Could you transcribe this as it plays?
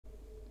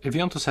If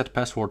you want to set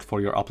password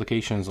for your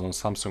applications on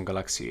Samsung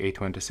Galaxy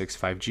A26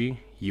 5G,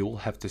 you will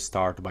have to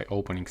start by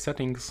opening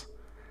settings,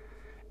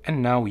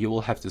 and now you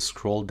will have to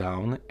scroll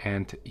down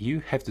and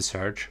you have to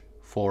search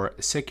for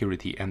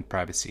security and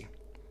privacy.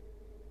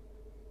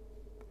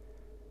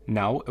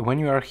 Now, when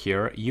you are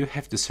here, you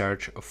have to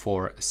search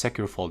for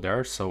secure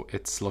folder, so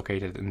it's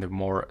located in the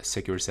more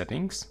secure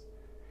settings.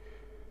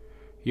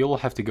 You will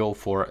have to go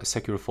for a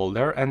secure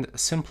folder, and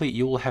simply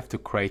you will have to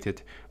create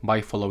it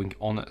by following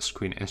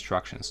on-screen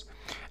instructions.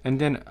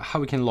 And then how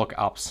we can lock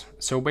apps.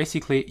 So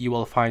basically you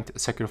will find a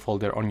secure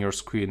folder on your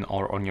screen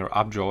or on your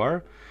app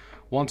drawer.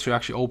 Once you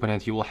actually open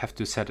it, you will have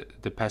to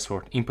set the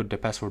password, input the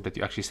password that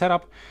you actually set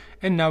up,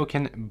 and now you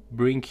can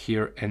bring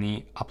here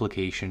any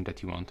application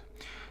that you want.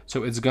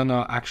 So it's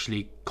gonna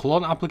actually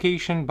clone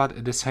application, but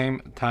at the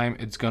same time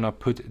it's gonna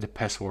put the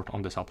password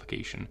on this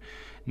application.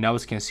 Now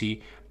as you can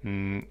see,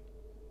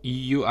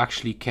 you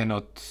actually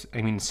cannot,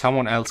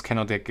 someone else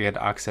cannot get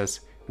access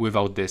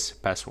without this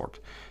password.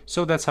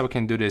 So that's how we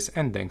can do this,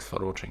 and thanks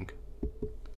for watching.